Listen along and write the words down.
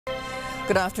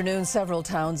Good afternoon. Several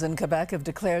towns in Quebec have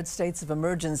declared states of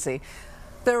emergency.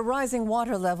 There are rising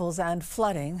water levels and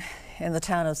flooding. In the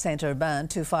town of Saint-Urbain,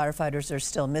 2 firefighters are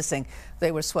still missing.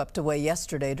 They were swept away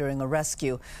yesterday during a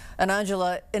rescue. And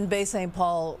Angela, in Bay St.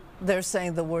 Paul, they're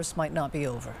saying the worst might not be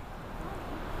over.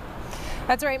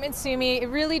 That's right, Mitsumi. It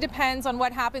really depends on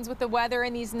what happens with the weather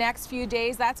in these next few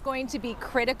days. That's going to be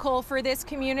critical for this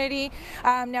community.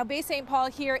 Now, Bay St. Paul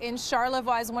here in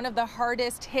Charlevoix is one of the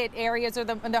hardest hit areas, or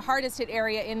the hardest hit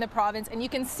area in the province. And you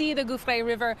can see the Gouffre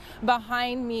River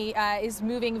behind me is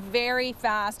moving very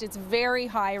fast. It's very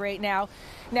high right now.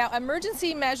 Now,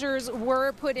 emergency measures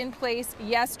were put in place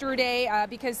yesterday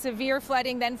because severe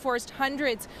flooding then forced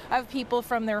hundreds of people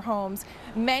from their homes.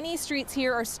 Many streets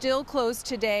here are still closed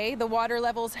today. The water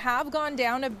levels have gone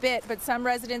down a bit, but some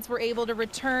residents were able to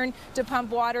return to pump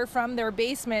water from their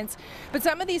basements. But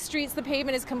some of these streets, the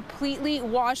pavement is completely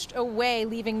washed away,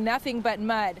 leaving nothing but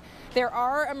mud. There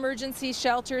are emergency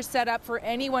shelters set up for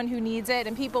anyone who needs it,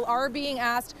 and people are being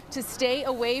asked to stay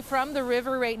away from the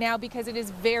river right now because it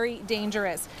is very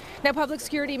dangerous. Now, Public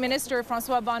Security Minister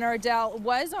François Bonnardel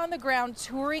was on the ground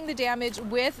touring the damage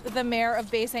with the Mayor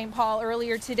of Bay St. Paul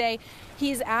earlier today.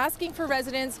 He's asking for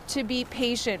residents to be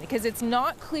patient because it's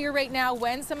not clear right now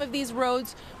when some of these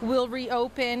roads will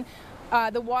reopen.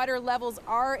 The water levels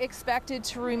are expected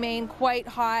to remain quite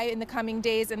high in the coming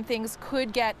days, and things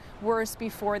could get worse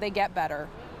before they get better.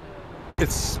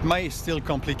 It might still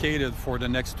complicated for the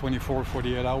next 24,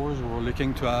 48 hours. We're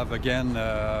looking to have again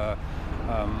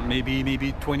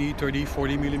maybe 20, 30,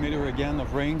 40 millimeter again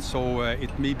of rain, so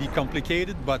it may be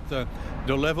complicated, but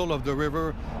the level of the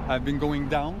river have been going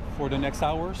down for the next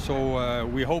hour, so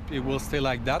we hope it will stay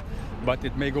like that, but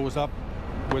it may goes up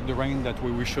with the rain that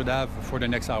we should have for the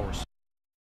next hours.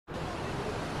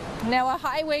 Now, a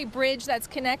highway bridge that's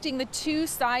connecting the two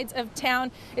sides of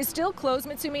town is still closed,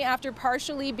 Mitsumi, after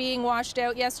partially being washed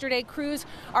out yesterday. Crews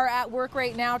are at work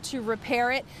right now to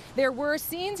repair it. There were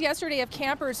scenes yesterday of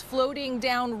campers floating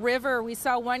down river. We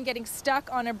saw one getting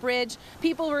stuck on a bridge.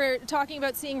 People were talking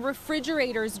about seeing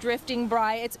refrigerators drifting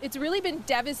by. It's really been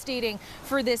devastating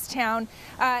for this town.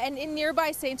 And in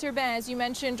nearby Saint-Urbain, as you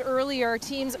mentioned earlier,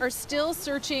 teams are still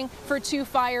searching for 2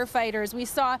 firefighters. We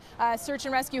saw a search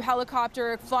and rescue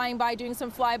helicopter flying by, doing some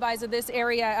flybys of this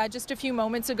area just a few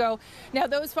moments ago. Now,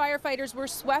 those firefighters were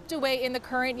swept away in the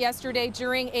current yesterday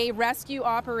during a rescue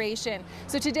operation.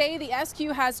 So today the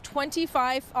SQ has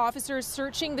 25 officers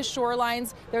searching the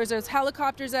shorelines. There's those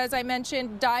helicopters, as I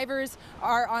mentioned. Divers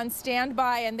are on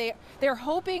standby, and they're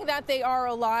hoping that they are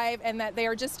alive and that they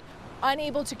are just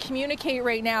unable to communicate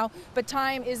right now, but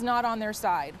time is not on their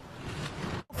side.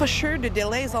 For sure, the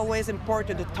delay is always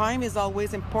important, the time is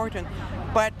always important,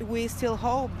 but we still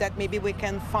hope that maybe we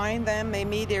can find them.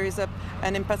 Maybe there is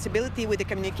an impossibility with the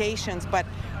communications, but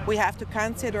we have to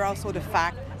consider also the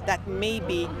fact that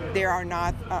maybe they are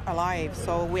not alive,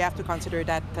 so we have to consider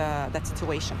that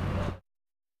situation.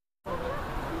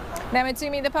 Now,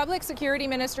 Mitsumi, the Public Security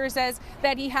Minister says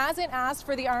that he hasn't asked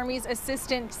for the Army's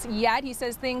assistance yet. He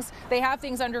says they have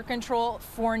things under control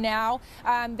for now.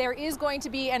 There is going to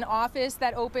be an office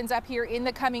that opens up here in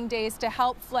the coming days to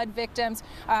help flood victims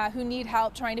who need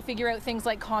help trying to figure out things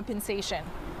like compensation.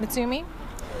 Mitsumi?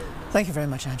 Thank you very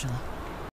much, Angela.